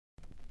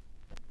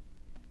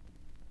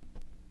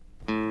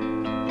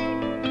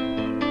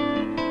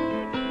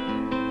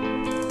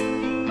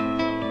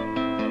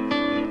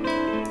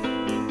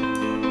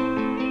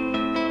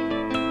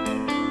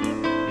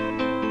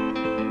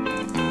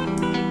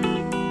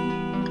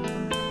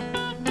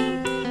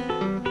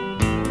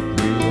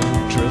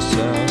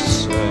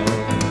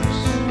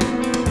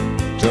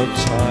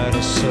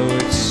or so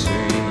it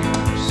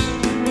seems.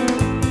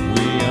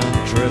 We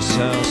undress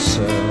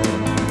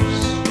ourselves.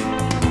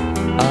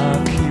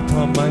 I keep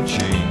on my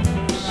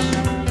jeans.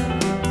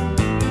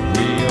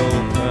 We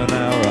open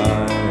our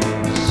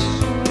eyes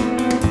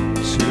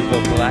to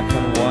the black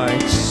and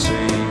white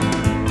scene.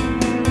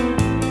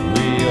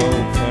 We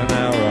open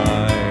our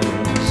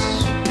eyes.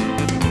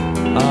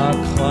 I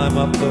climb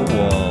up the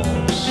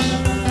walls.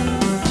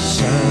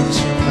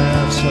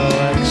 Sentimental,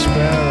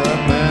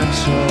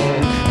 experimental,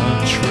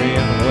 country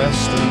and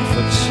western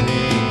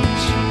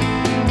fatigues.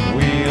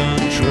 We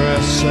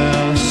undress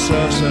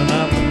ourselves and I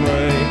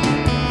pray,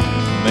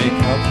 make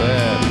our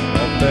bed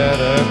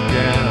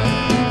again.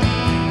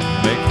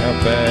 Make our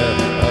bed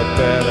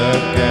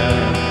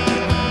again.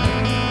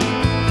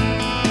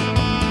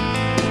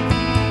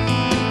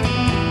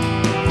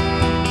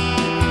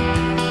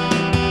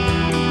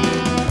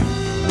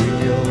 We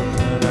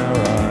open our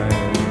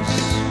eyes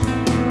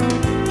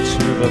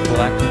to the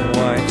black and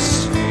white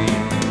scene.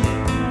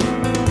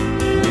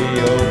 We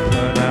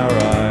open our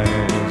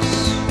eyes.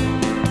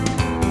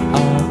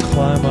 I'll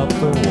climb up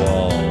the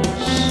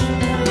walls.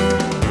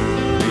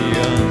 We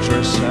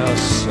undress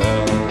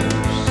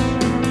ourselves.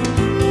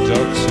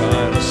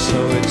 Dog-tired, or so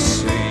it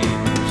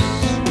seems.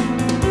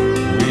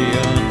 We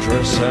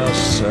undress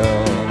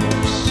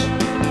ourselves.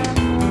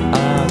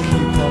 I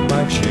keep on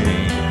my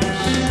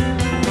jeans.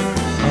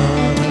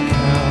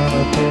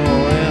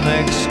 Unaccountable,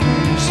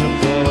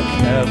 inexcusable,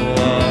 kettle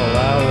all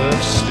out of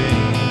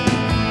steam.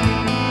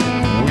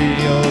 We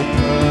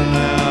open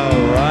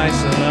our eyes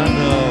and I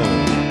know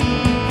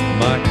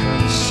my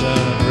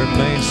concern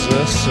remains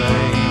the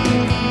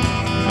same.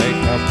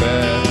 Make our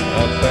bed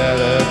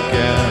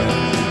again.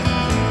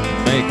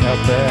 Make our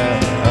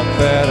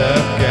bed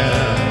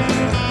again.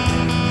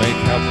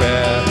 Make our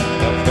bed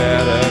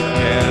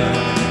again.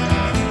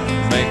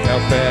 Make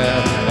our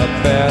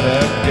bed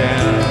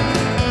again.